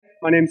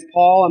My name's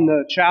Paul. I'm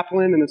the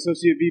chaplain and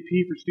associate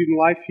VP for student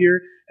life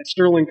here at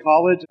Sterling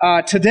College.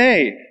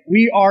 Today,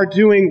 we are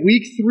doing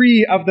week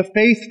 3 of the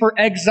Faith for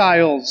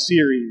Exiles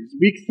series.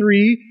 Week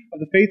 3 of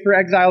the Faith for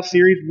Exiles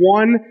series.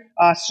 One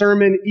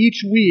sermon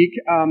each week.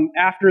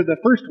 After the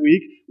first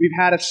week, we've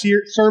had a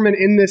sermon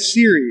in this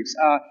series.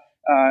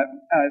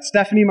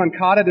 Stephanie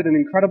Mancata did an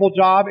incredible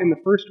job in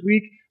the first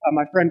week.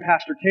 My friend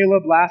Pastor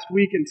Caleb last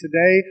week, and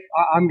today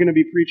I'm going to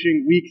be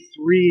preaching week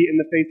 3 in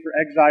the Faith for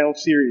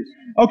Exiles series.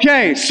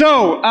 Okay,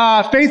 so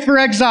Faith for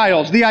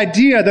Exiles,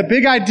 the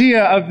big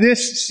idea of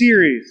this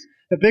series.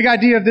 The big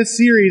idea of this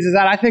series is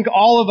that I think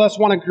all of us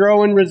want to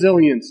grow in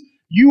resilience.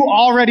 You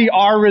already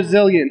are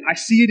resilient. I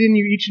see it in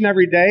you each and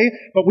every day,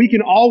 but we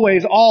can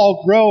always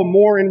all grow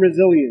more in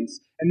resilience.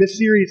 And this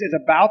series is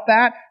about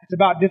that. It's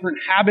about different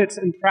habits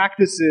and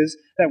practices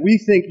that we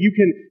think you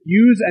can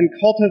use and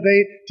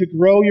cultivate to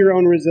grow your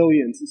own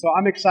resilience. And so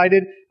I'm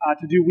excited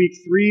to do week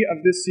 3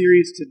 of this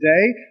series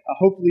today.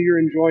 Hopefully you're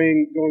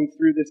enjoying going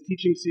through this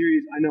teaching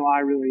series. I know I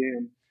really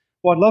am.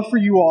 Well, I'd love for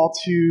you all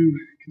to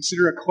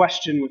consider a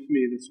question with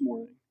me this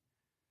morning.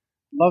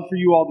 Love for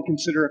you all to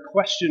consider a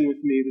question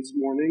with me this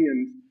morning,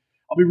 and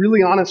I'll be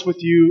really honest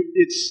with you,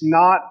 it's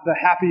not the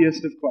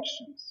happiest of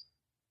questions.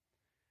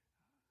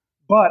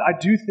 But I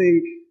do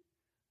think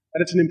that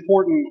it's an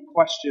important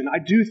question. I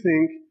do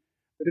think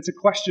that it's a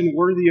question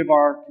worthy of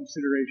our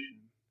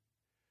consideration.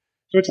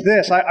 So it's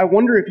this. I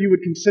wonder if you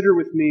would consider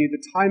with me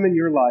the time in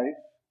your life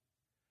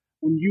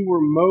when you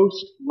were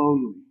most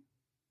lonely.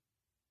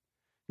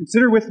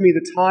 Consider with me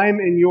the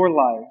time in your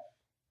life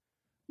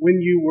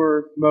when you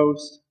were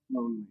most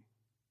lonely.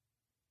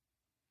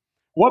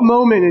 What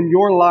moment in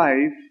your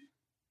life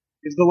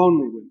is the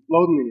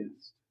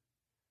loneliest?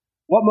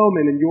 What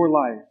moment in your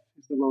life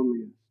is the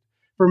loneliest?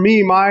 For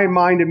me, my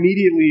mind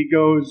immediately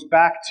goes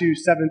back to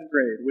 7th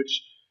grade,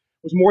 which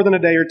was more than a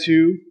day or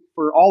two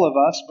for all of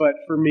us, but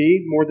for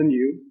me, more than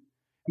you.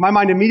 My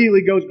mind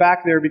immediately goes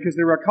back there because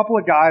there were a couple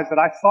of guys that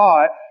I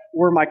thought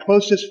were my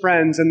closest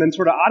friends, and then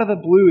sort of out of the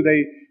blue,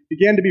 they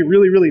began to be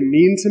really, really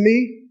mean to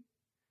me.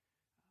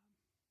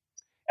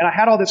 And I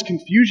had all this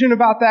confusion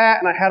about that,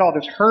 and I had all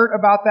this hurt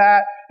about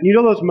that. And you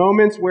know those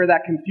moments where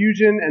that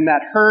confusion and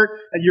that hurt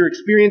that you're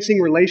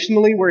experiencing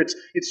relationally, where it's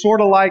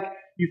sort of like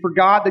you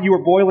forgot that you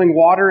were boiling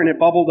water and it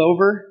bubbled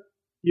over?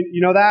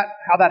 You know that?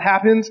 How that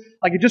happens?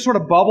 Like it just sort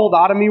of bubbled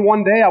out of me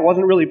one day. I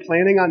wasn't really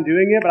planning on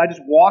doing it, but I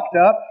just walked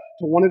up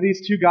to one of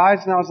these two guys,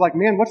 and I was like,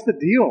 man, what's the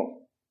deal?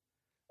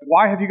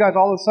 Why have you guys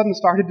all of a sudden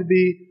started to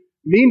be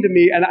mean to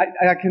me? And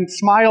I can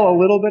smile a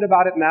little bit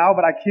about it now,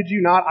 but I kid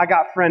you not, I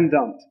got friend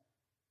dumped.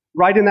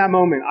 Right in that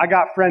moment, I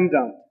got friend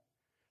dumped.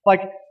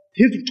 Like,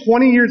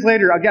 20 years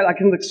later, I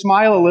can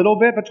smile a little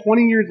bit, but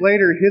 20 years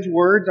later, his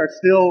words are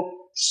still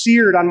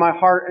seared on my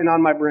heart and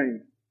on my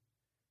brain.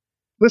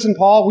 Listen,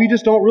 Paul, we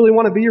just don't really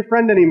want to be your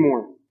friend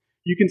anymore.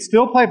 You can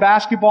still play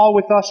basketball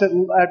with us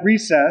at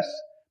recess,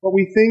 but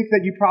we think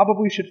that you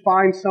probably should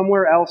find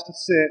somewhere else to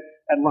sit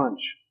at lunch.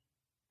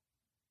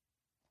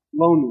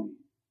 Lonely.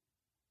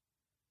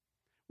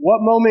 What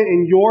moment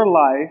in your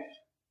life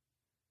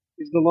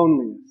is the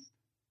loneliest?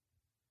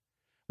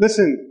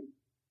 Listen,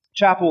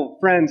 chapel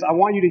friends, I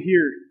want you to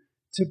hear,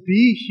 to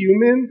be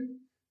human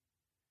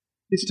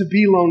is to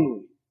be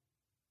lonely.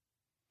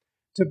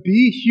 To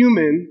be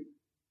human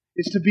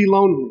is to be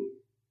lonely.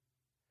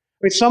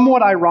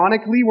 Somewhat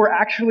ironically, we're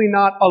actually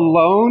not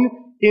alone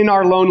in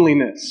our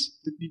loneliness.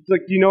 Do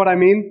you know what I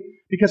mean?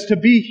 Because to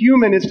be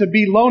human is to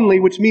be lonely,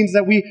 which means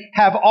that we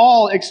have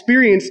all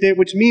experienced it,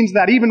 which means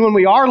that even when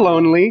we are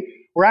lonely,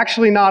 we're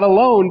actually not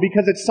alone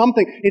because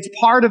it's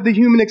part of the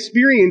human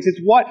experience.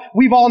 It's what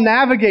we've all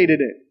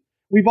navigated it.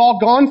 We've all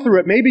gone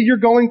through it. Maybe you're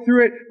going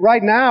through it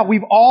right now.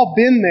 We've all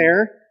been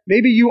there.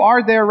 Maybe you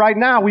are there right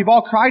now. We've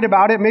all cried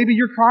about it. Maybe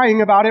you're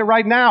crying about it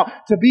right now.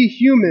 To be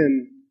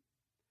human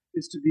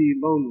is to be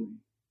lonely.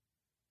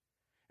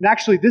 And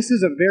actually, this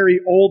is a very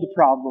old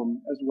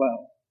problem as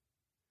well.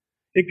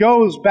 It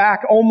goes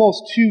back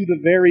almost to the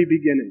very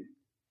beginning.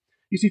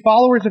 You see,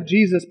 followers of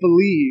Jesus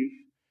believe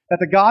that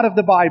the God of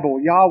the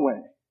Bible, Yahweh,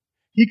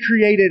 He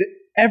created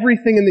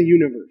everything in the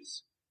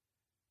universe.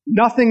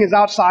 Nothing is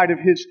outside of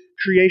His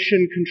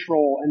creation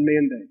control and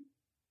mandate.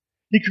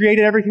 He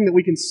created everything that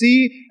we can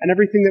see and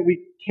everything that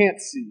we can't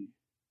see.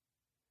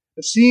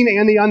 The seen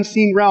and the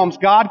unseen realms,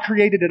 God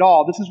created it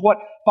all. This is what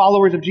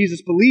followers of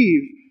Jesus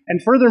believe.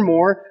 And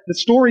furthermore, the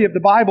story of the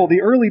Bible,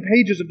 the early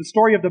pages of the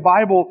story of the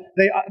Bible,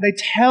 they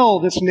tell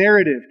this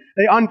narrative.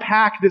 They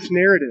unpack this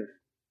narrative.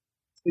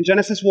 In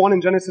Genesis 1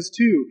 and Genesis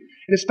 2,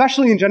 and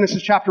especially in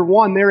Genesis chapter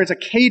 1, there is a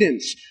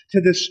cadence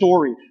to this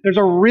story. There's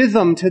a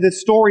rhythm to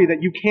this story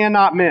that you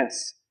cannot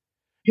miss.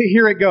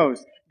 Here it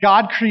goes.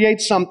 God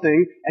creates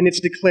something, and it's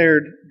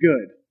declared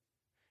good.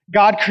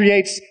 God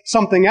creates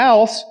something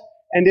else,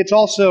 and it's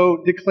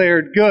also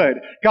declared good.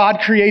 God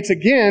creates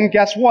again,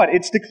 guess what?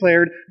 It's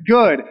declared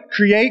good.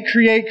 Create,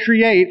 create,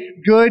 create,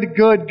 good,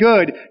 good,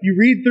 good. You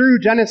read through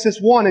Genesis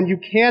 1, and you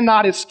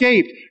cannot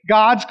escape.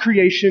 God's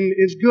creation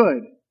is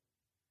good.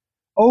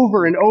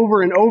 Over and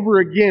over and over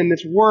again,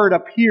 this word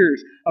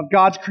appears of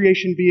God's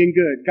creation being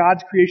good,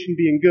 God's creation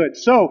being good.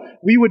 So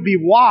we would be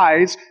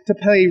wise to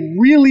pay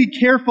really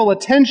careful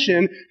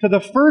attention to the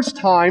first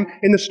time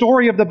in the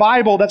story of the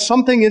Bible that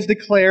something is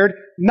declared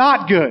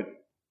not good.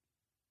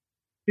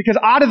 Because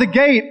out of the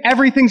gate,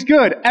 everything's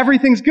good,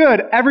 everything's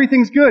good,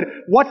 everything's good.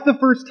 What's the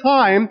first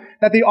time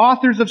that the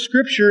authors of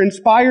Scripture,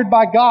 inspired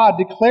by God,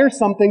 declare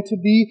something to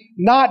be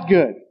not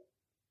good?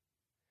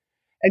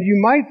 And you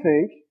might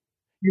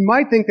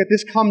think that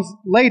this comes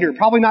later,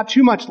 probably not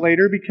too much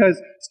later, because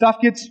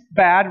stuff gets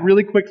bad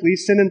really quickly.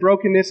 Sin and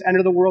brokenness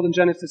enter the world in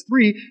Genesis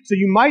 3. So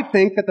you might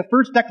think that the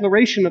first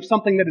declaration of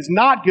something that is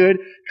not good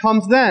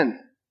comes then.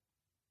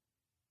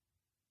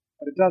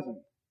 But it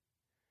doesn't.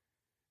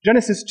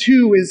 Genesis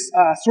 2 is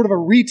sort of a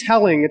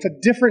retelling. It's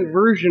a different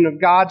version of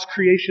God's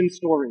creation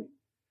story.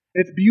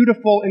 It's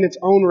beautiful in its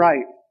own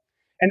right.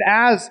 And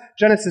as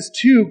Genesis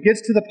 2 gets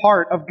to the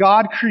part of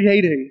God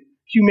creating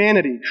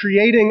humanity,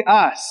 creating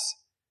us,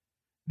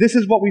 this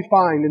is what we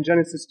find in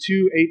Genesis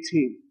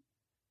 2:18.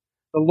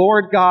 The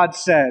Lord God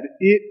said,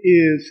 "It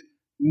is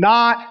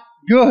not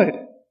good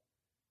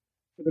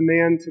for the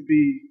man to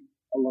be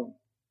alone."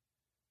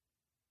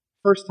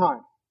 First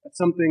time that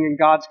something in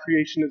God's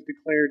creation is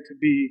declared to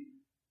be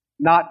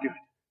not good.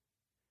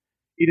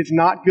 It is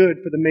not good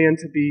for the man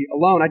to be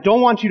alone. I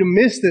don't want you to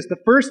miss this. The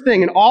first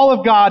thing in all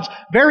of God's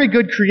very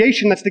good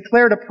creation that's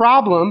declared a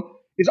problem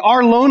is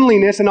our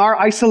loneliness and our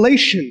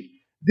isolation.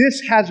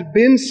 This has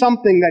been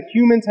something that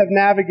humans have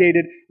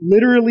navigated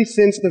literally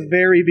since the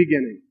very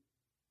beginning.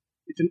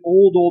 It's an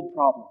old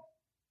problem.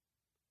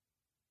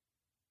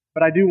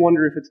 But I do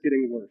wonder if it's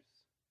getting worse.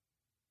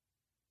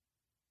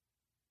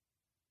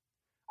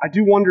 I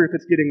do wonder if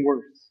it's getting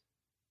worse.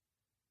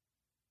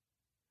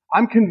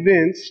 I'm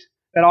convinced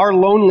that our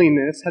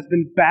loneliness has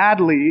been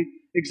badly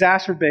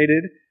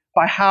exacerbated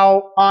by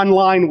how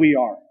online we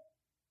are.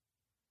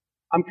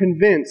 I'm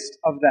convinced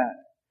of that.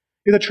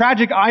 The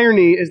tragic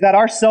irony is that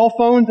our cell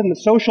phones and the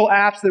social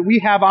apps that we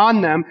have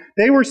on them,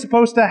 they were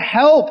supposed to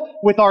help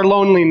with our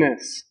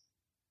loneliness.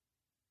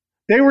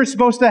 They were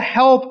supposed to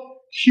help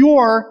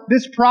cure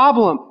this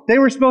problem. They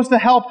were supposed to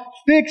help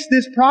fix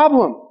this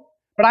problem.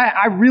 But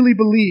I really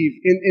believe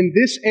in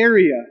this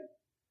area,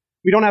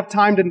 we don't have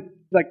time to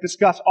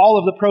discuss all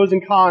of the pros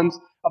and cons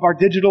of our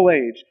digital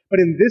age. But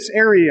in this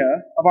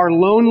area of our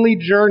lonely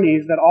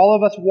journeys that all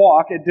of us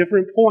walk at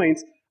different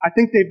points, I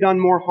think they've done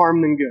more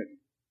harm than good.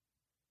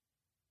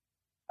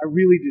 I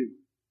really do.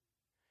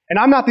 And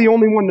I'm not the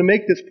only one to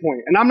make this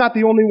point. And I'm not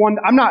the only one,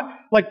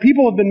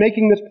 people have been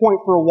making this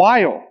point for a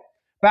while.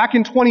 Back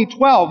in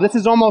 2012, this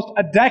is almost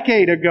a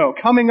decade ago,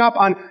 coming up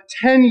on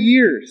 10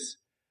 years,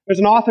 there's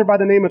an author by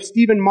the name of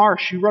Stephen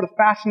Marsh who wrote a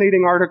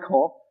fascinating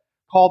article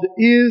called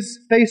 "Is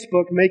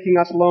Facebook Making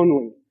Us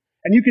Lonely?"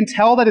 And you can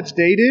tell that it's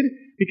dated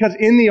because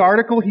in the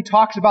article he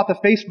talks about the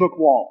Facebook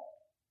wall.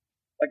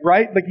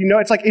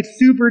 It's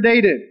super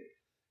dated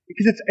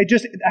because it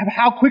just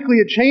how quickly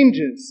it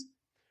changes.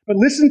 But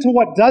listen to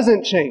what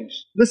doesn't change.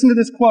 Listen to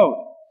this quote.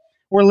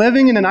 "We're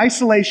living in an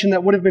isolation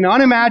that would have been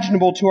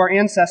unimaginable to our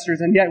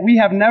ancestors, and yet we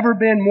have never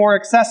been more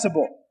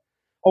accessible.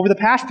 Over the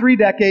past 3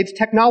 decades,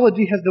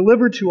 technology has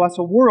delivered to us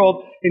a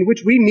world in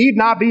which we need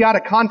not be out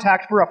of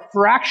contact for a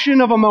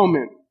fraction of a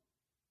moment.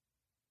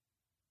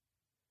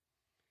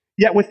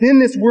 Yet within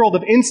this world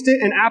of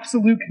instant and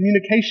absolute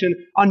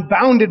communication,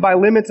 unbounded by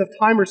limits of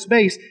time or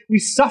space, we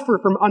suffer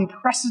from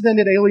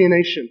unprecedented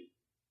alienation.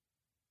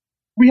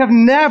 We have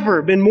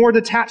never been more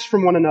detached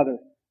from one another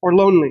or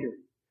lonelier.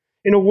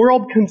 In a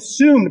world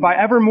consumed by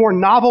ever more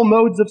novel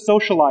modes of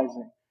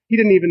socializing." He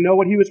didn't even know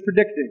what he was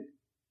predicting.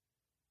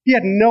 He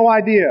had no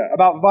idea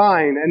about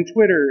Vine and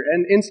Twitter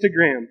and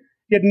Instagram.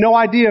 He had no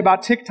idea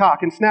about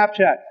TikTok and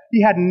Snapchat.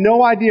 He had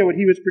no idea what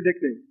he was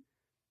predicting.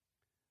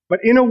 But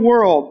in a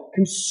world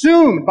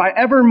consumed by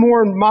ever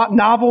more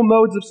novel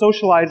modes of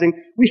socializing,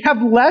 we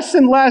have less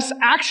and less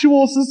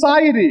actual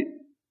society.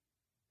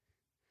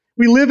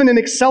 We live in an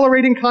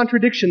accelerating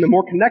contradiction. The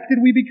more connected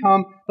we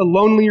become, the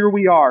lonelier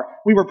we are.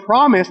 We were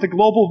promised a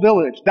global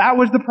village. That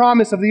was the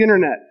promise of the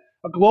internet,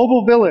 a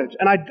global village.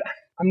 And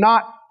I'm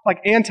not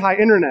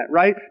anti-internet,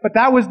 right? But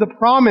that was the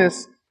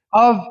promise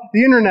of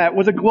the internet,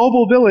 was a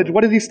global village.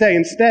 What did he say?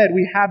 Instead,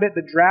 we habit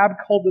the drab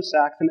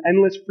cul-de-sacs and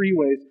endless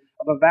freeways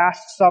of a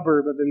vast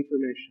suburb of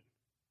information.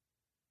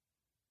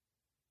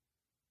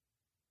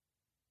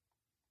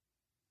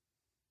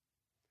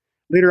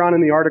 Later on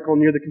in the article,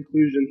 near the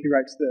conclusion, he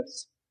writes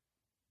this: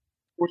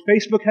 "What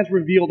Facebook has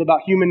revealed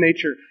about human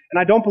nature," and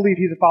I don't believe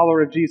he's a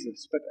follower of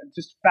Jesus, but it's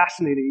just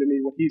fascinating to me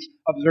what he's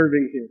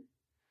observing here.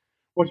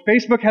 "What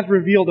Facebook has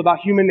revealed about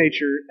human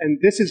nature, and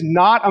this is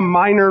not a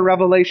minor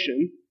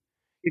revelation,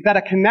 is that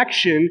a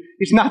connection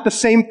is not the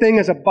same thing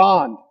as a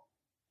bond.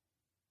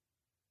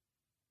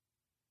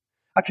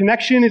 A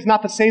connection is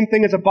not the same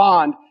thing as a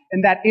bond,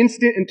 and that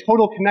instant and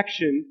total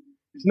connection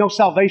is no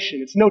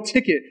salvation. It's no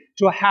ticket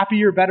to a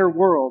happier, better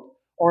world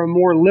or a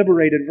more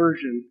liberated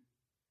version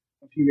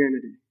of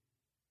humanity."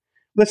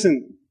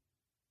 Listen,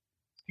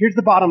 here's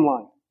the bottom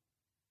line.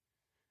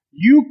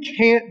 You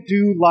can't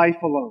do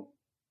life alone.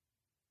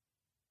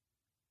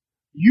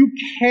 You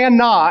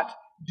cannot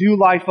do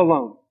life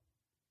alone.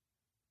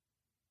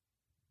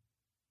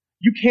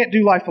 You can't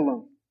do life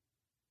alone.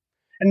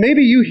 And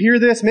maybe you hear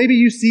this, maybe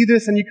you see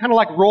this, and you kind of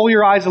like roll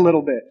your eyes a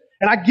little bit.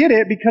 And I get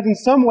it, because in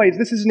some ways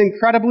this is an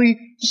incredibly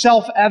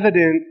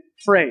self-evident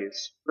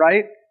phrase,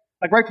 right?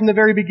 Like right from the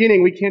very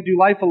beginning, we can't do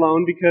life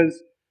alone because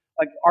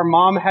like our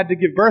mom had to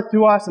give birth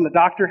to us and the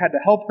doctor had to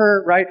help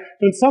her, right?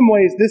 So in some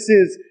ways this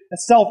is a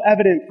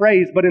self-evident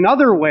phrase, but in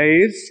other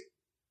ways,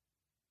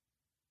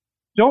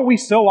 don't we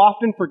so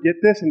often forget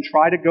this and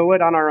try to go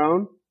it on our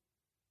own?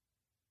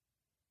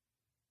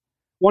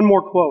 One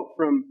more quote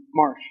from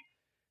Marsh.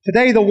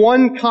 Today, the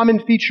one common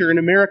feature in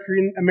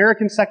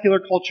American secular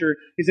culture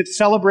is its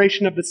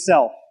celebration of the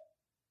self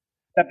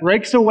that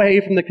breaks away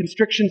from the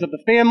constrictions of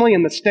the family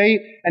and the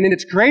state, and in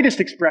its greatest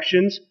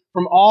expressions,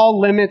 from all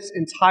limits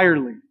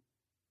entirely.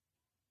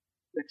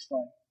 Next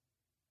slide.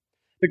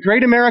 The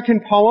great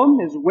American poem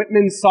is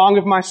Whitman's Song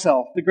of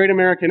Myself. The great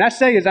American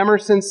essay is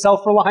Emerson's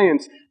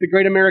Self-Reliance. The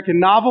great American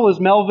novel is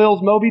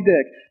Melville's Moby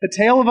Dick, the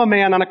tale of a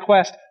man on a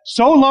quest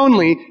so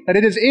lonely that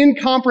it is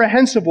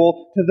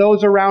incomprehensible to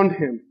those around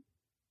him.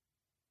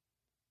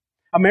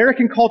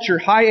 American culture,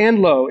 high and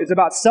low, is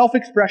about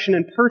self-expression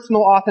and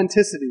personal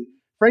authenticity.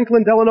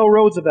 Franklin Delano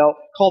Roosevelt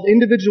called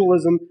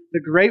individualism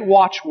the great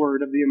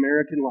watchword of the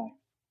American life.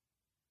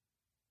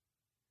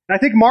 And I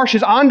think Marsh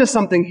is onto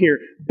something here.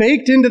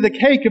 Baked into the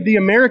cake of the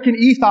American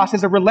ethos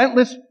is a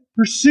relentless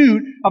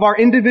pursuit of our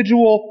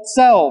individual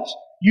selves.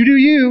 You do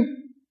you,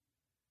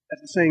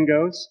 as the saying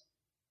goes.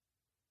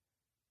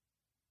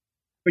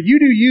 But you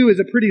do you is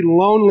a pretty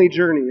lonely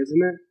journey,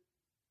 isn't it?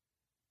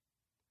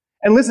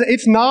 And listen,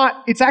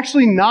 it's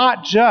actually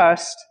not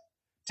just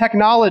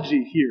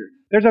technology here.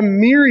 There's a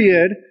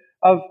myriad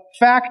of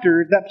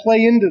factors that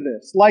play into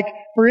this. Like,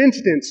 for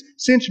instance,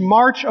 since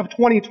March of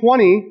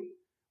 2020,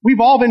 we've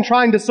all been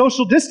trying to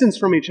social distance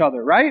from each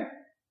other, right?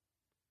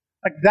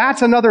 Like,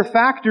 that's another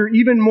factor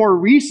even more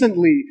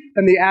recently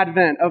than the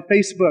advent of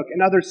Facebook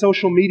and other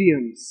social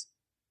mediums.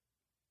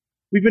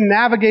 We've been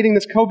navigating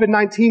this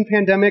COVID-19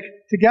 pandemic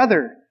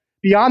together.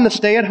 Beyond the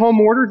stay-at-home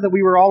orders that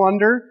we were all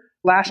under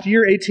last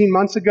year, 18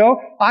 months ago,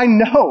 I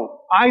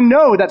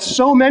know that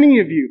so many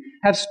of you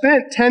have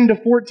spent 10 to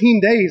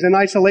 14 days in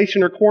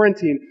isolation or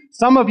quarantine.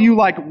 Some of you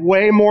like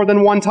way more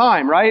than one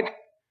time, right?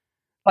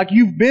 Like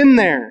you've been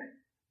there.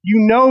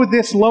 You know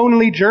this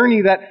lonely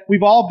journey that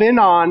we've all been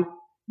on,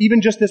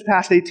 even just this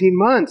past 18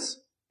 months.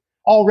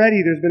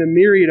 Already there's been a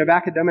myriad of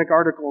academic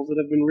articles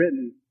that have been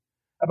written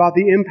about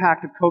the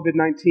impact of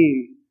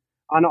COVID-19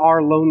 on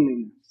our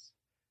loneliness.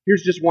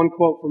 Here's just one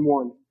quote from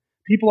one.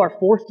 People are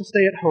forced to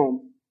stay at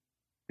home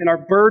and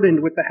are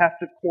burdened with the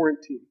heft of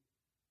quarantine.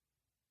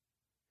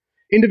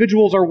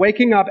 Individuals are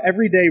waking up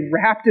every day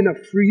wrapped in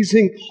a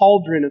freezing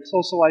cauldron of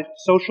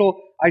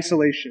social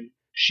isolation,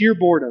 sheer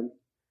boredom,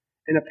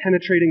 and a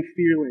penetrating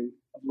feeling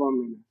of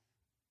loneliness.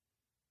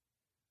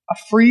 A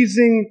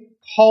freezing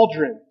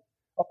cauldron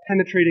of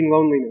penetrating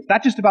loneliness.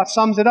 That just about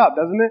sums it up,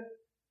 doesn't it?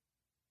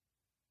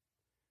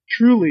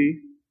 Truly,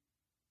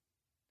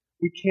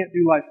 we can't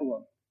do life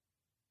alone.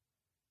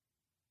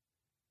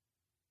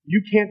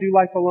 You can't do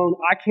life alone.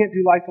 I can't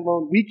do life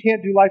alone. We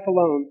can't do life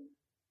alone.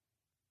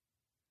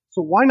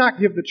 So why not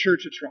give the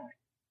church a try?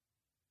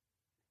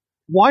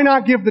 Why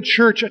not give the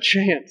church a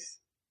chance?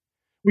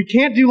 We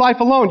can't do life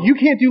alone. You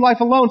can't do life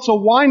alone. So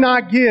why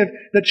not give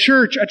the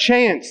church a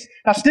chance?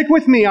 Now stick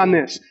with me on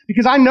this,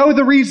 because I know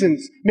the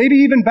reasons, maybe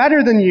even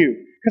better than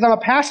you, because I'm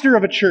a pastor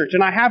of a church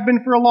and I have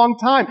been for a long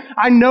time.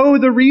 I know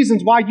the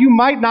reasons why you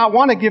might not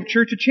want to give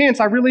church a chance.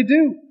 I really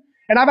do.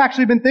 And I've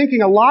actually been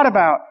thinking a lot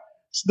about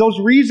those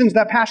reasons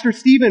that Pastor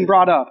Stephen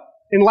brought up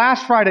in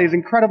last Friday's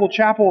incredible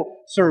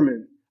chapel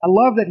sermon. I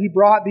love that he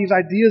brought these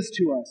ideas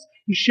to us.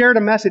 He shared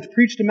a message,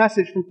 preached a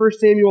message from 1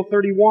 Samuel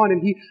 31,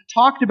 and he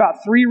talked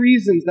about 3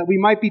 reasons that we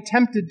might be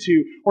tempted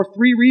to, or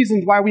 3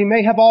 reasons why we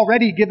may have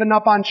already given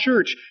up on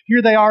church.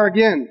 Here they are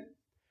again.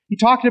 He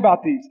talked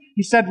about these.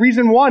 He said,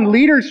 reason 1,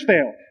 leaders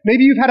fail.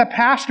 Maybe you've had a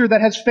pastor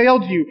that has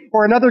failed you,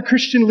 or another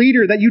Christian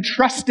leader that you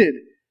trusted,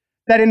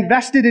 that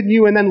invested in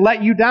you and then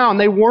let you down.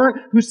 They weren't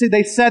who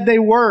they said they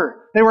were.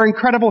 They were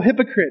incredible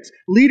hypocrites.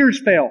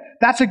 Leaders fail.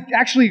 That's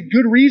actually a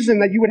good reason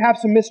that you would have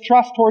some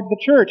mistrust towards the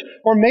church.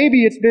 Or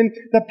maybe it's been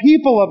the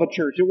people of a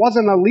church. It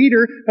wasn't a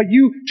leader, but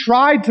you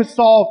tried to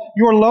solve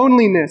your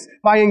loneliness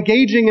by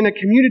engaging in a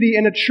community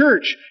in a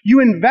church. You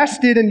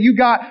invested and you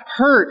got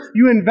hurt.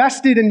 You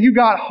invested and you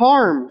got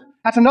harmed.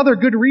 That's another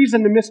good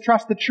reason to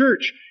mistrust the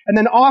church. And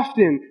then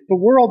often the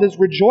world is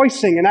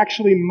rejoicing and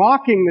actually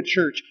mocking the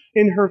church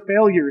in her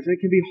failures. And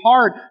it can be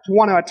hard to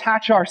want to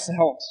attach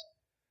ourselves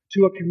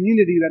to a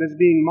community that is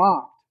being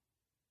mocked,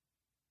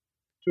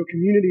 to a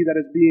community that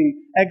is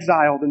being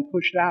exiled and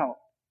pushed out.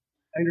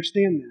 I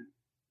understand that.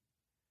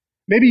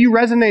 Maybe you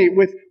resonate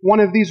with one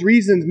of these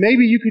reasons.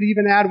 Maybe you could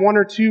even add 1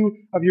 or 2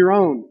 of your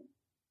own.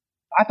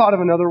 I thought of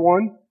another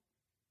one.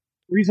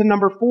 Reason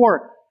number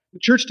 4, the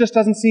church just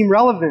doesn't seem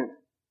relevant.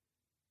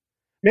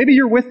 Maybe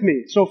you're with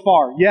me so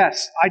far.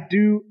 Yes, I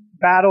do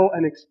battle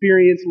and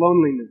experience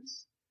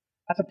loneliness.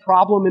 That's a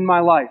problem in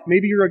my life.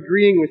 Maybe you're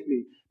agreeing with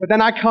me. But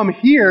then I come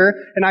here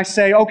and I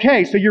say,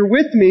 okay, so you're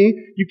with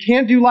me. You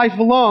can't do life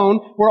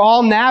alone. We're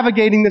all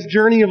navigating this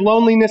journey of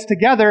loneliness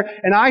together.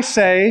 And I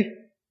say,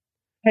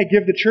 hey,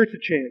 give the church a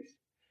chance.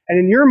 And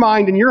in your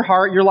mind, in your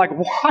heart, you're like,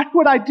 why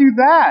would I do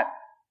that?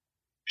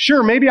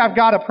 Sure, maybe I've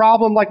got a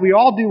problem like we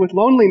all do with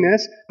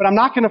loneliness, but I'm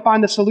not going to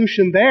find the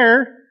solution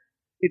there.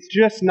 It's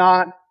just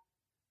not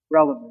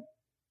relevant.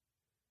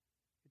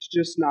 It's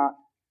just not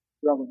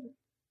relevant.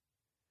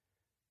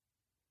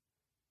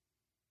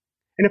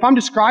 And if I'm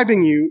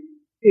describing you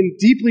in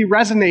deeply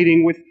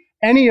resonating with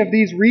any of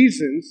these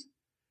reasons,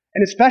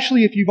 and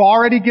especially if you've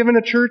already given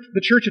the church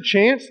a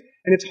chance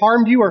and it's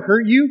harmed you or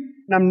hurt you,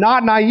 and I'm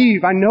not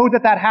naive, I know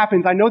that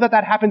happens. I know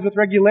that happens with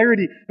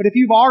regularity. But if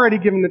you've already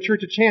given the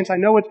church a chance, I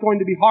know it's going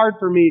to be hard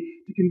for me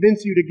to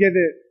convince you to give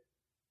it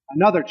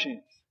another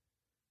chance.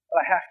 But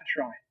I have to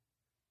try.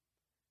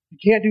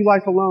 You can't do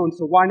life alone,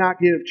 so why not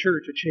give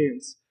church a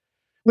chance?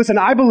 Listen,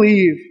 I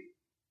believe,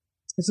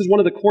 this is one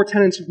of the core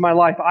tenets of my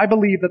life, I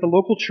believe that the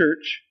local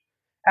church,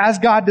 as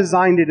God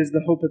designed it, is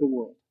the hope of the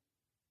world.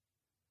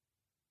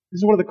 This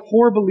is one of the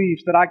core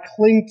beliefs that I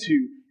cling to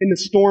in the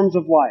storms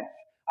of life.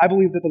 I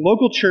believe that the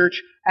local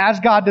church, as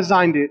God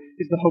designed it,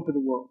 is the hope of the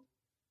world.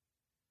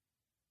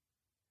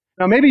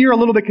 Now, maybe you're a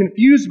little bit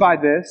confused by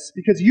this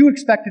because you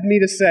expected me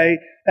to say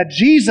that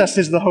Jesus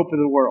is the hope of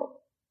the world.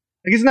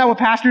 Like, isn't that what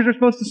pastors are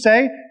supposed to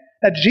say?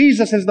 That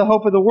Jesus is the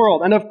hope of the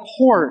world. And of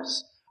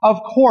course,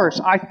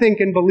 I think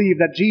and believe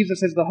that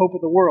Jesus is the hope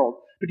of the world.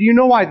 But do you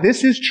know why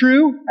this is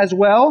true as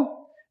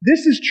well?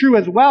 This is true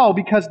as well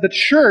because the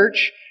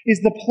church is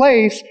the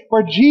place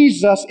where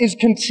Jesus is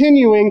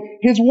continuing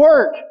his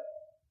work.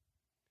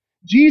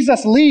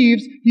 Jesus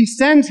leaves, he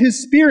sends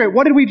his Spirit.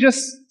 What did we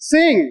just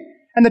sing?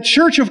 And the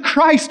church of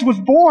Christ was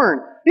born.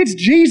 It's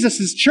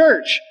Jesus'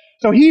 church.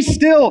 So he's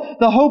still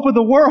the hope of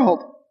the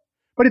world.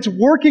 But it's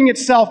working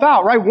itself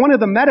out, right? One of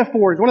the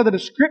metaphors, one of the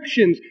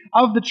descriptions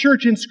of the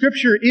church in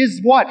Scripture is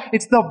what?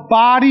 It's the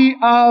body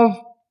of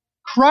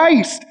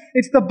Christ.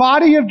 It's the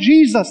body of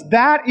Jesus.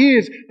 That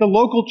is the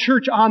local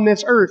church on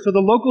this earth. So the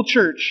local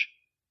church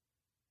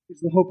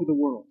is the hope of the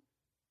world.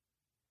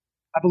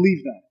 I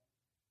believe that.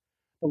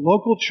 The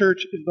local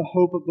church is the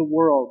hope of the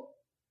world.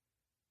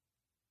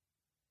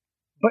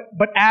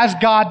 But as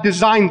God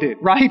designed it,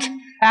 right?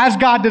 As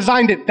God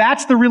designed it.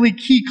 That's the really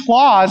key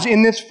clause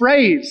in this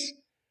phrase.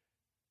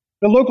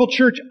 The local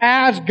church,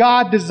 as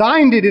God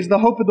designed it, is the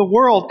hope of the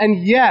world.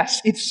 And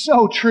yes, it's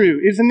so true,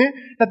 isn't it?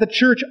 That the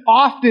church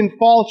often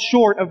falls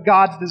short of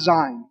God's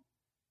design.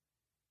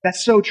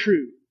 That's so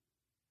true.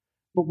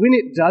 But when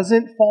it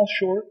doesn't fall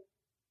short,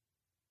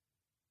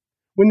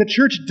 when the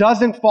church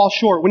doesn't fall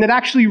short, when it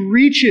actually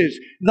reaches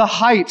the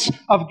heights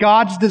of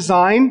God's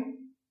design,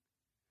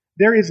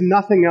 there is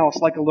nothing else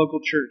like a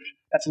local church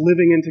that's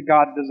living into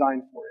God's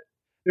design for it.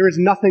 There is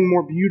nothing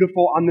more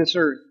beautiful on this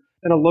earth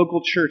than a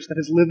local church that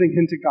is living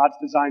into God's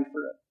design for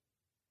it.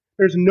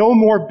 There's no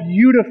more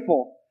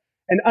beautiful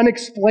and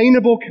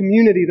unexplainable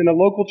community than a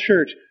local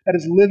church that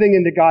is living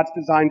into God's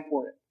design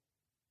for it.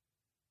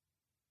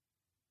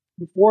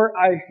 Before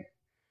I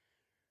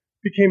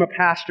became a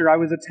pastor, I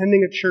was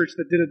attending a church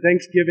that did a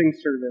Thanksgiving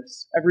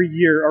service every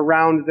year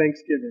around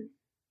Thanksgiving,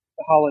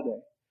 the holiday.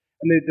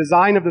 And the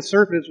design of the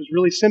service was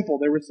really simple.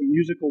 There was some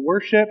musical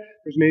worship.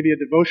 There was maybe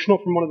a devotional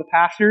from one of the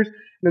pastors.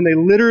 And then they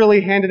literally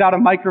handed out a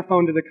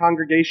microphone to the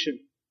congregation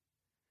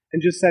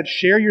and just said,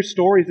 share your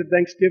stories of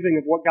Thanksgiving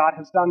of what God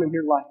has done in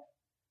your life.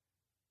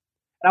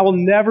 And I will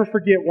never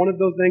forget one of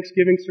those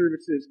Thanksgiving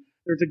services.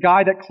 There was a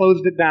guy that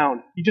closed it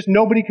down.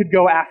 Nobody could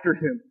go after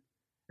him.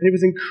 And it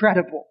was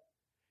incredible.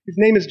 His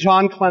name is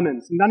John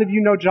Clemens. None of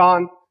you know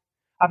John.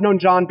 I've known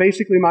John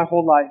basically my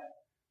whole life.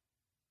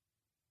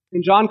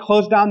 And John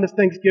closed down this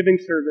Thanksgiving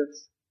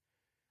service.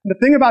 And the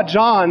thing about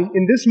John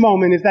in this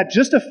moment is that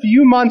just a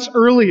few months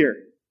earlier,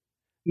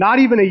 not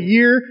even a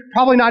year,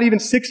 probably not even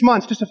 6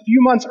 months, just a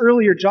few months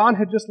earlier, John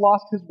had just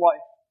lost his wife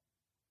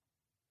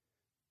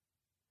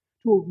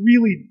to a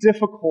really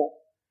difficult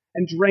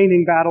and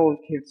draining battle of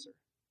cancer.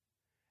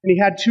 And he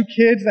had 2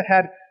 kids that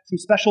had some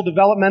special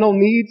developmental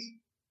needs,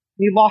 and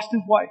he lost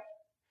his wife.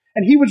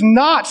 And he was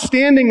not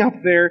standing up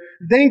there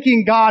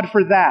thanking God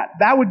for that.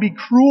 That would be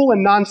cruel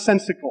and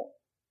nonsensical.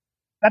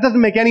 That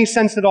doesn't make any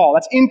sense at all.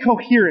 That's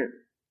incoherent.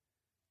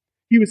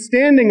 He was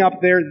standing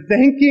up there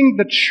thanking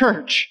the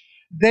church,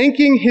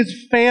 thanking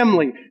his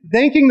family,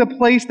 thanking the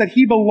place that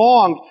he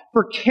belonged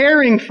for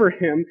caring for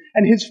him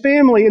and his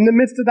family in the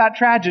midst of that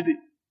tragedy.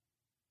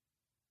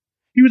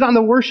 He was on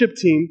the worship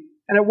team,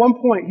 and at one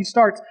point he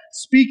starts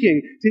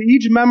speaking to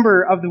each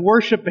member of the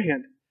worship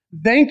band,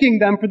 thanking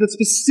them for the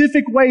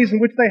specific ways in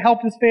which they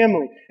helped his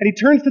family. And he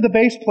turns to the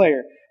bass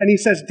player and he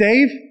says,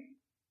 Dave,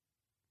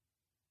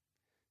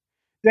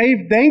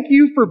 thank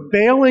you for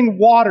bailing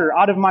water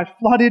out of my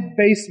flooded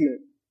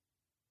basement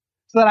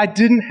so that I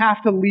didn't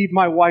have to leave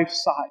my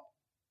wife's side.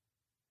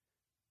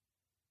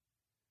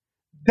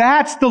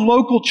 That's the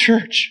local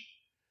church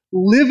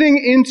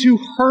living into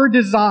her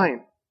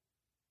design.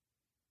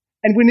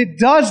 And when it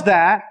does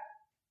that,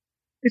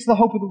 it's the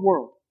hope of the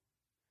world.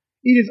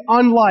 It is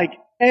unlike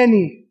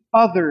any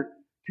other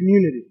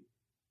community.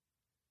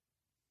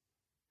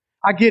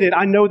 I get it.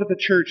 I know that the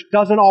church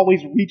doesn't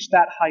always reach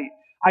that height.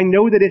 I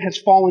know that it has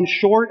fallen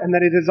short and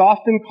that it has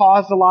often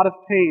caused a lot of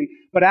pain.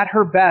 But at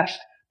her best,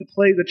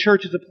 the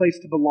church is a place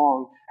to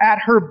belong. At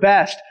her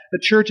best, the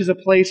church is a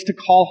place to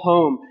call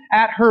home.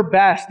 At her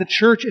best, the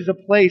church is a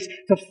place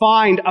to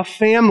find a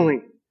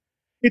family.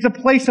 It's a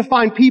place to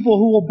find people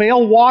who will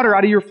bail water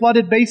out of your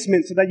flooded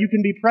basement so that you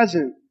can be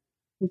present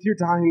with your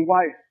dying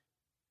wife.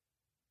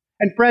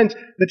 And friends,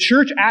 the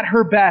church at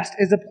her best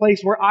is a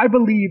place where I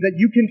believe that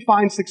you can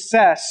find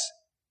success.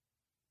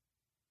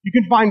 You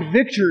can find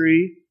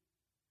victory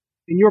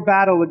in your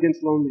battle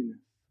against loneliness.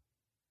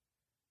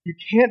 You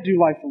can't do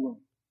life alone.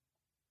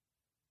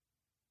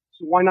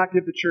 So why not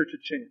give the church a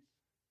chance?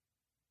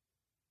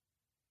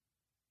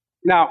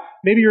 Now,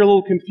 maybe you're a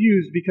little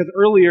confused because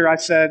earlier I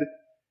said,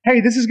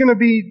 hey, this is going to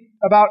be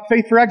about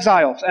Faith for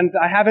Exiles, and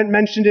I haven't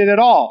mentioned it at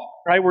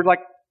all, right? We're like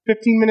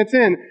 15 minutes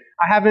in.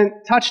 I haven't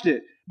touched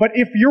it. But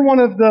if you're one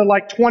of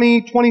the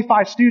 20,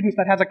 25 students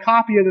that has a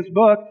copy of this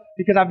book,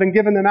 because I've been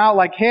giving them out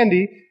like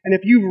candy, and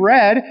if you've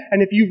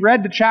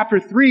read to chapter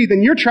 3,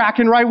 then you're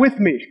tracking right with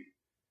me.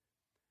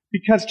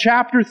 Because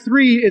chapter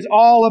 3 is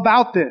all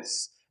about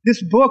this.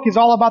 This book is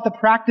all about the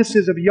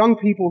practices of young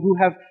people who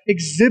have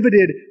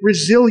exhibited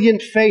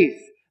resilient faith,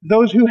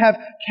 those who have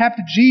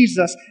kept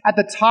Jesus at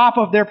the top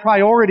of their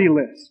priority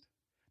list,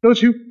 those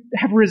who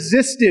have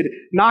resisted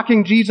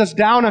knocking Jesus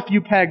down a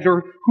few pegs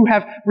or who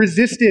have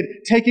resisted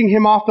taking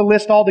him off the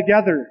list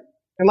altogether.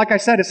 And like I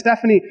said, as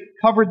Stephanie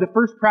covered the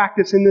first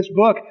practice in this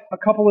book a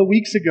couple of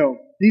weeks ago,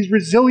 these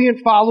resilient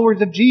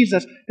followers of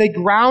Jesus, they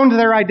ground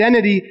their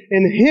identity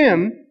in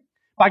him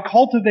by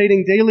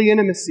cultivating daily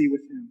intimacy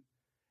with him.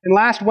 And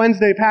last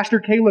Wednesday, Pastor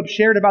Caleb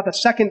shared about the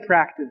second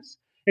practice.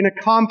 In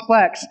a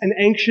complex and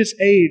anxious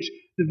age,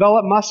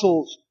 develop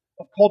muscles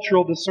of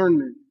cultural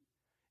discernment.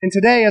 And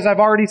today, as I've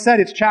already said,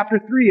 it's chapter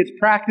 3, it's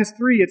practice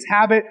 3, it's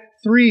habit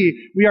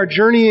 3. We are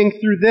journeying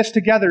through this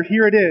together.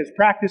 Here it is,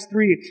 practice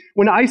 3.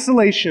 When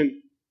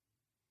isolation,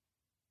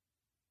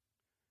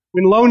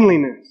 when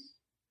loneliness,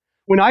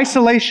 when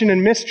isolation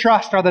and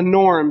mistrust are the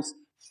norms,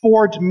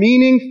 forge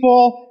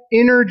meaningful,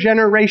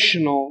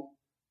 intergenerational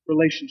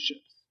relationships.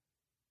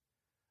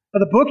 Now,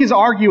 the book is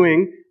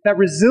arguing that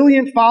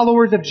resilient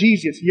followers of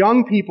Jesus,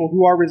 young people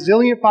who are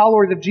resilient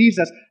followers of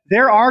Jesus,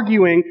 they're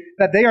arguing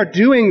that they are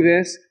doing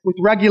this with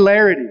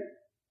regularity,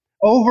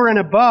 over and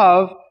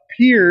above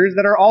peers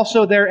that are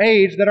also their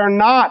age that are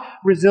not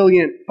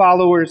resilient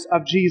followers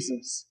of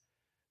Jesus.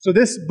 So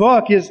this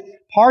book is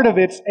part of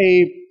it's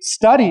a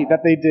study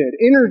that they did,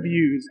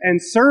 interviews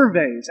and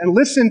surveys, and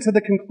listen to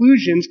the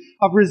conclusions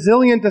of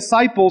resilient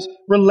disciples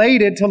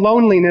related to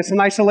loneliness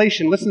and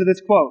isolation. Listen to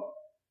this quote.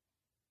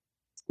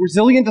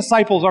 Resilient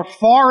disciples are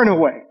far and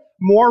away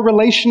more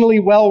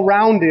relationally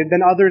well-rounded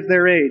than others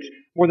their age.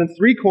 More than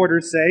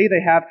 3/4 say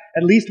they have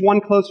at least one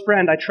close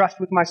friend I trust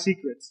with my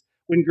secrets.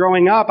 When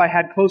growing up, I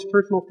had close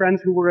personal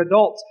friends who were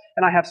adults,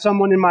 and I have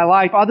someone in my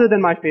life other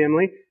than my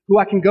family who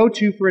I can go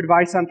to for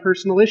advice on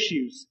personal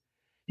issues.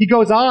 He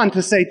goes on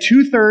to say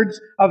 2/3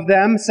 of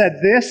them said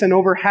this, and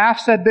over half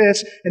said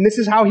this, and this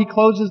is how he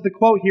closes the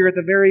quote here at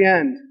the very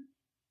end.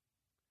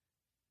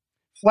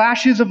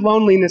 Flashes of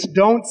loneliness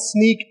don't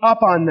sneak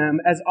up on them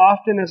as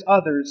often as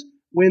others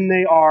when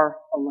they are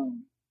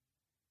alone.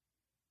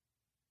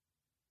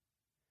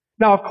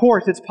 Now, of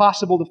course, it's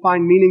possible to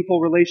find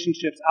meaningful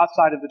relationships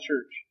outside of the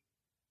church.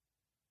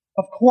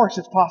 Of course,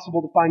 it's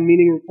possible to find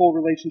meaningful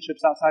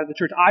relationships outside of the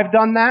church. I've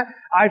done that.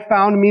 I've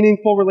found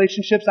meaningful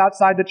relationships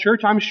outside the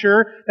church. I'm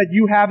sure that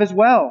you have as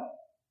well.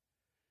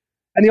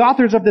 And the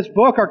authors of this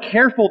book are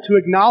careful to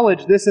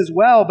acknowledge this as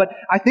well, but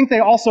I think they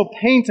also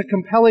paint a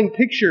compelling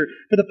picture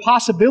for the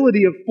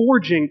possibility of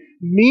forging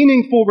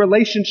meaningful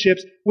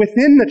relationships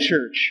within the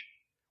church,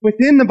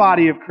 within the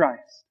body of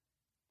Christ.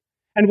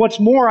 And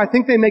what's more, I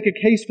think they make a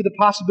case for the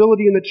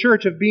possibility in the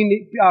church of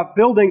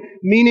building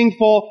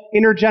meaningful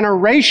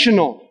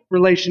intergenerational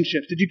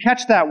relationships. Did you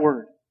catch that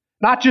word?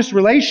 Not just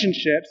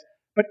relationships,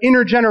 but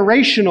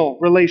intergenerational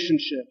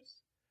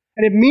relationships.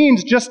 And it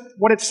means just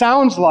what it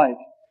sounds like.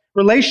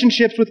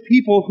 Relationships with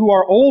people who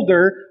are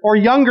older or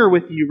younger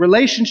with you.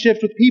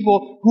 Relationships with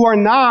people who are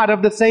not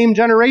of the same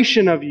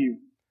generation of you.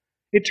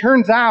 It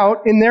turns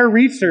out in their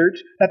research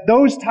that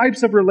those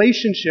types of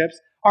relationships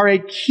are a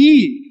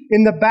key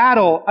in the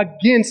battle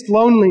against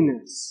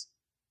loneliness.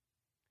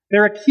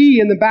 They're a key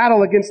in the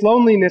battle against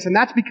loneliness, and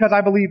that's because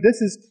I believe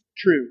this is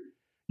true.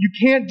 You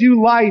can't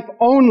do life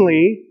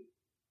only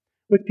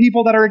with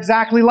people that are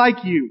exactly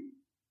like you.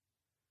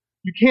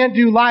 You can't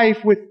do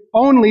life with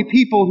only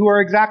people who are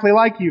exactly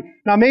like you.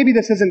 Now, maybe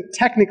this isn't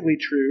technically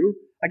true.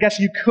 I guess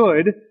you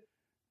could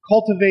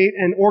cultivate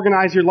and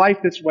organize your life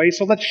this way,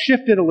 so let's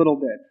shift it a little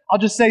bit. I'll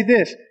just say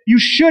this. You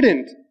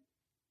shouldn't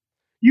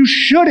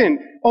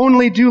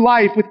only do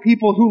life with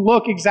people who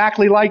look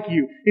exactly like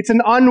you. It's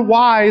an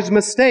unwise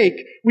mistake.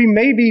 We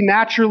may be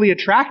naturally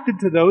attracted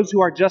to those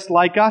who are just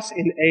like us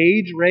in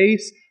age,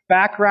 race,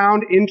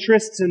 background,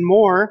 interests, and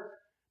more,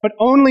 But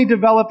only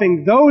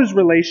developing those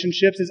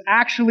relationships is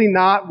actually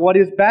not what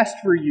is best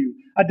for you.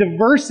 A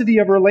diversity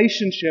of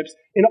relationships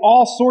in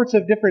all sorts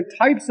of different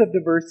types of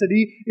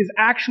diversity is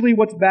actually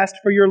what's best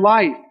for your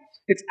life.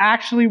 It's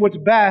actually what's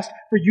best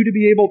for you to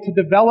be able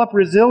to develop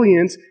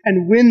resilience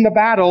and win the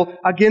battle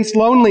against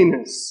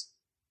loneliness.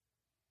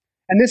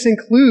 And this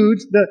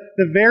includes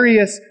the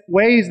various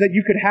ways that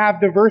you could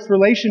have diverse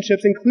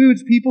relationships,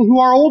 includes people who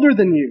are older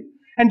than you.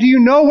 And do you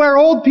know where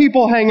old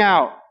people hang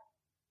out?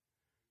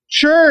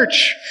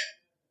 Church.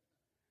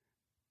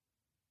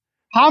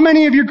 How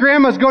many of your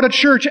grandmas go to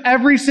church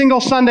every single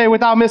Sunday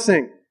without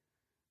missing?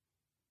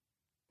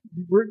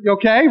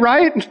 Okay,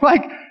 right?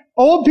 Like,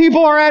 old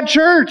people are at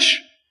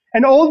church.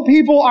 And old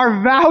people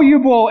are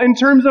valuable in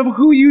terms of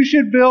who you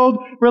should build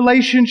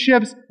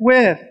relationships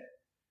with.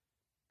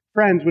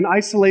 Friends, when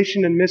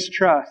isolation and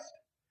mistrust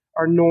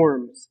are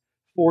norms,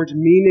 forge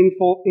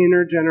meaningful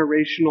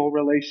intergenerational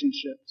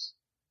relationships.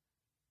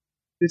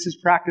 This is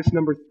practice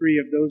number 3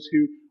 of those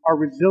who are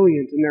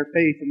resilient in their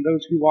faith and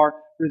those who are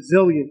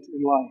resilient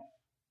in life.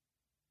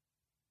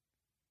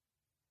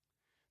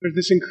 There's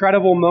this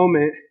incredible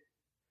moment,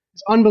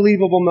 this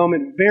unbelievable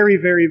moment, very,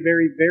 very,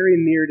 very, very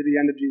near to the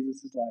end of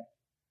Jesus' life.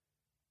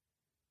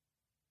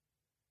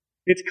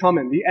 It's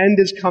coming. The end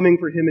is coming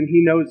for him, and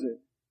he knows it.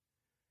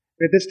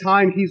 At this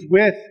time, he's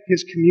with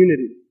his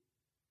community.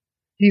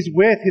 He's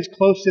with his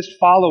closest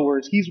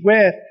followers. He's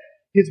with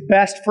his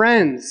best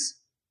friends.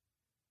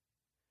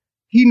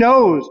 He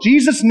knows,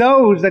 Jesus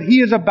knows that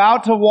he is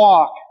about to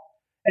walk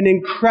an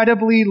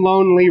incredibly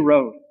lonely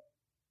road.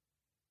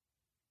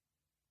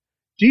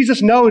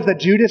 Jesus knows that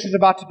Judas is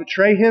about to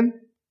betray him.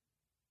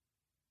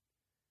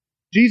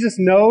 Jesus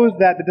knows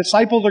that the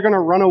disciples are going to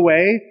run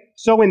away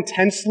so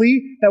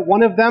intensely that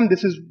one of them,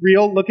 this is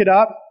real, look it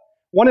up,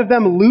 one of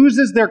them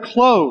loses their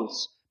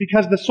clothes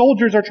because the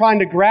soldiers are trying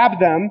to grab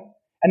them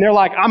and they're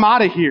like, I'm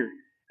out of here.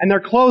 And their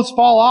clothes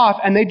fall off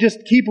and they just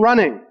keep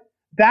running.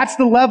 That's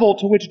the level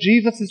to which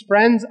Jesus'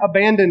 friends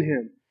abandon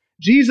him.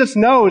 Jesus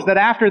knows that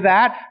after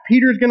that,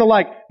 Peter's going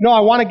to no,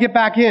 I want to get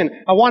back in.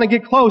 I want to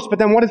get close. But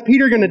then what is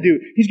Peter going to do?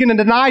 He's going to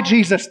deny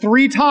Jesus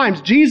 3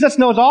 times. Jesus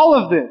knows all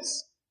of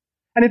this.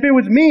 And if it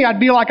was me, I'd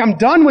be like, I'm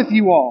done with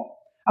you all.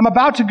 I'm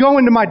about to go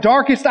into my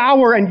darkest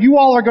hour and you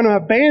all are going to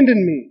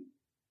abandon me.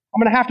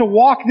 I'm going to have to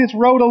walk this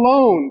road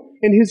alone.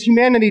 In his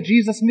humanity,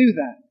 Jesus knew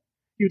that.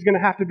 He was going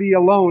to have to be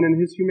alone in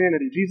his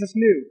humanity. Jesus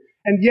knew.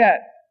 And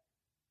yet,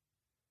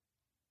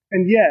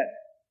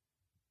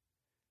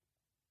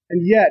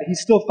 he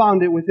still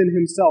found it within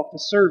himself to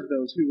serve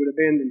those who would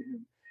abandon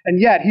him. And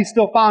yet, he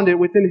still found it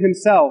within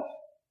himself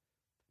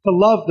to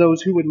love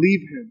those who would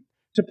leave him,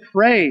 to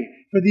pray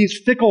for these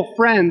fickle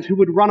friends who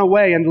would run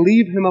away and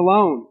leave him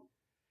alone.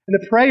 And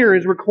the prayer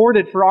is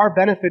recorded for our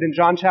benefit in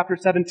John chapter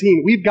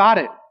 17. We've got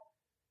it.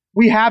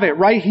 We have it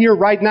right here,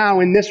 right now,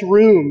 in this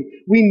room.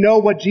 We know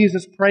what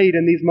Jesus prayed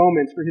in these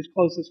moments for his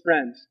closest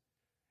friends.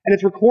 And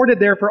it's recorded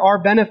there for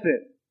our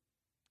benefit.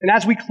 And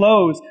as we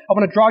close, I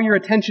want to draw your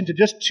attention to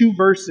just 2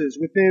 verses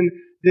within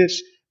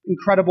this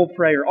incredible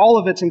prayer. All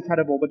of it's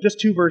incredible, but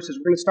just 2 verses.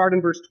 We're going to start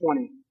in verse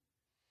 20.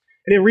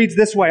 And it reads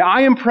this way: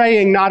 I am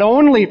praying not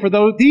only for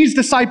these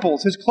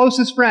disciples, his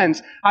closest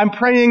friends. I'm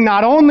praying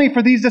not only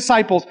for these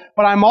disciples,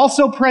 but I'm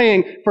also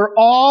praying for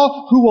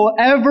all who will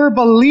ever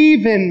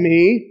believe in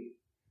me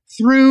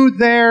through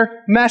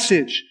their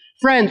message.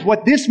 Friends,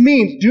 what this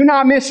means, do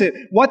not miss it.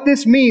 What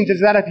this means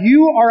is that if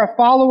you are a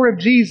follower of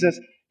Jesus,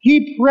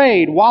 he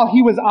prayed while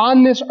he was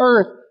on this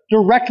earth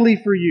directly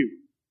for you.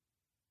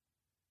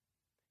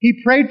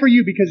 He prayed for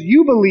you because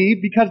you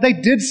believed, because they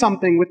did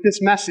something with this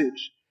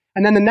message.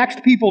 And then the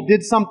next people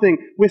did something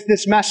with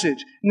this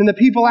message. And then the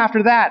people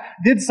after that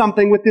did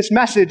something with this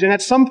message. And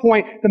at some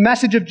point, the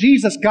message of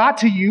Jesus got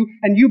to you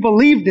and you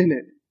believed in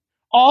it.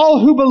 All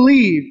who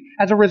believe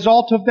as a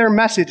result of their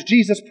message,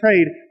 Jesus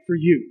prayed for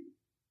you.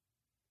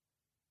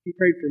 He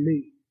prayed for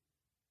me.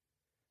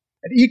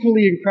 And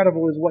equally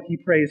incredible is what he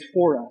prays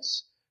for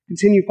us.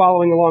 Continue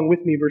following along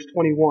with me, verse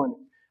 21.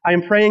 I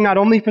am praying not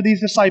only for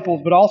these disciples,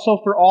 but also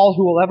for all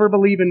who will ever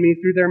believe in me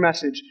through their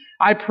message.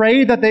 I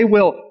pray that they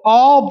will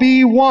all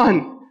be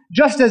one,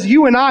 just as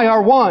you and I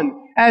are one,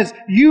 as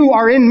you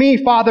are in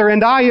me, Father,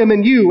 and I am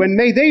in you, and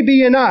may they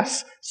be in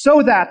us,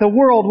 so that the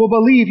world will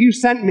believe you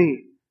sent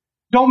me.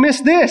 Don't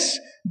miss this.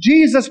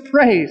 Jesus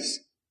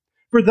prays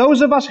for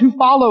those of us who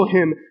follow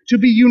him to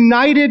be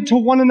united to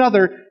one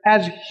another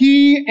as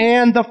he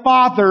and the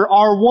Father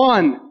are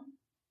one.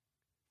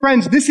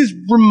 Friends, this is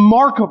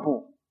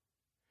remarkable.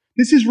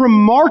 This is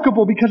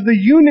remarkable because the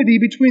unity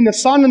between the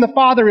Son and the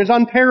Father is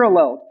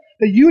unparalleled.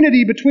 The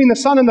unity between the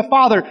Son and the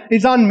Father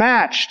is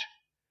unmatched.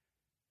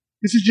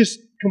 This is just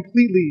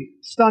completely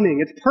stunning.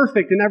 It's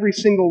perfect in every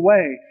single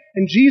way.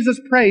 And Jesus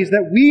prays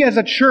that we as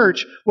a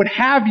church would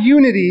have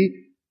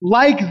unity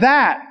like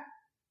that.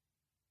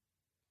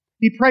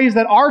 He prays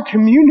that our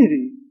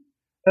community,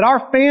 that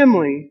our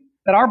family,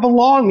 that our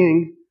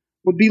belonging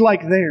would be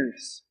like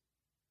theirs.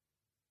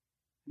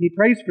 He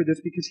prays for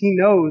this because he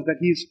knows that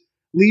he's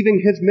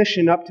leaving his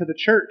mission up to the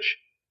church.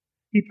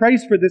 He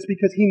prays for this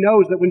because he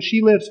knows that when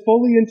she lives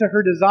fully into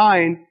her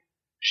design,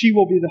 she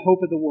will be the hope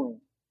of the world.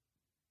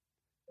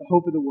 The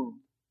hope of the world.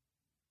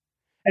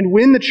 And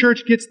when the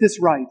church gets this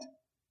right,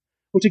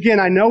 which again,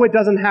 I know it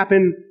doesn't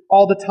happen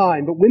all the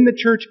time, but when the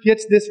church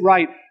gets this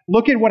right,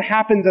 look at what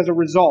happens as a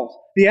result.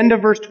 The end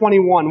of verse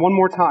 21, one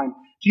more time.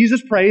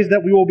 Jesus prays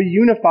that we will be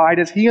unified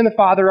as He and the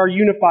Father are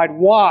unified.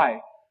 Why?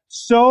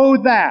 So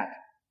that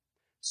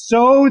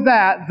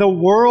the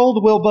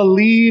world will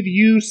believe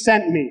you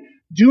sent me.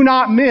 Do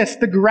not miss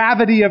the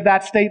gravity of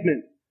that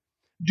statement.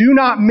 Do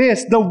not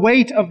miss the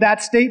weight of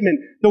that statement.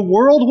 The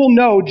world will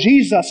know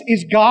Jesus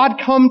is God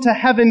come to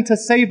heaven to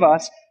save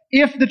us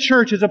if the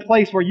church is a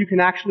place where you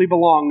can actually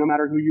belong no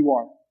matter who you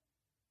are.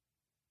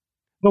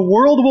 The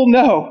world will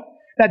know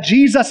that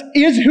Jesus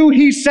is who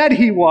He said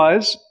He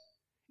was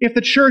if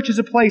the church is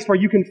a place where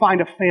you can find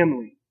a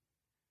family.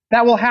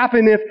 That will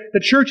happen if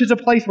the church is a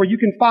place where you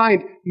can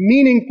find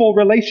meaningful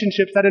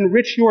relationships that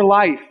enrich your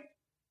life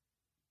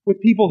with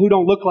people who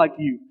don't look like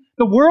you.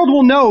 The world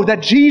will know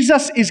that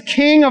Jesus is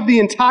King of the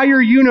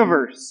entire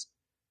universe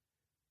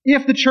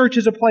if the church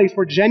is a place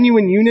where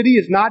genuine unity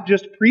is not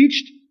just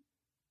preached,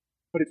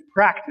 but it's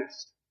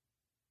practiced.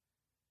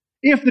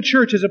 If the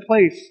church is a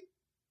place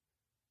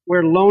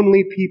where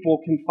lonely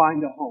people can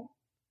find a home.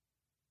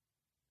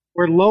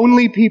 Where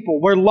lonely people,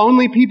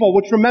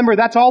 which remember,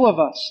 that's all of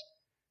us.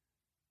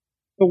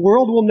 The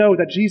world will know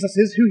that Jesus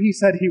is who He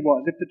said He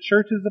was if the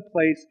church is a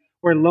place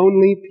where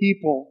lonely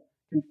people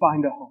can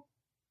find a home.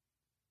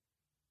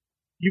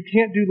 You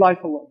can't do life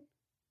alone.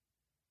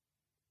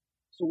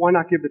 So why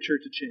not give the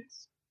church a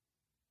chance?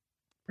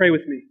 Pray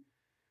with me.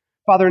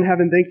 Father in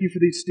heaven, thank You for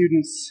these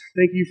students.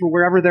 Thank You for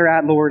wherever they're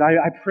at, Lord.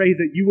 I pray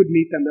that You would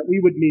meet them, that we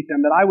would meet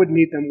them, that I would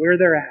meet them where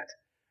they're at.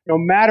 No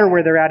matter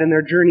where they're at in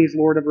their journeys,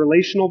 Lord, of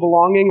relational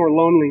belonging or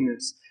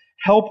loneliness.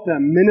 Help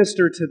them,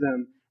 minister to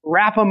them,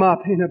 wrap them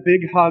up in a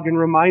big hug and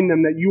remind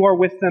them that You are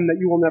with them, that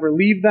You will never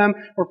leave them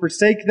or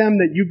forsake them,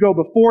 that You go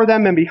before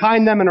them and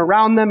behind them and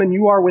around them, and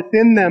You are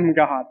within them,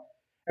 God.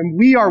 And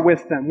we are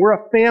with them. We're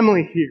a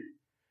family here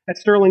at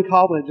Sterling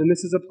College, and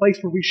this is a place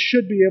where we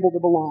should be able to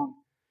belong.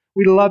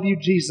 We love You,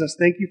 Jesus.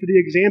 Thank You for the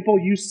example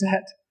You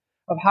set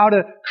of how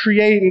to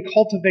create and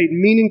cultivate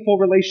meaningful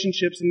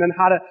relationships, and then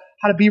how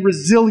to be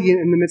resilient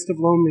in the midst of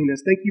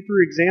loneliness. Thank You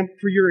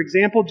for Your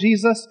example,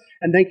 Jesus,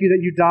 and thank You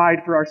that You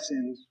died for our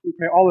sins. We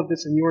pray all of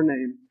this in Your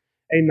name.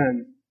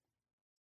 Amen.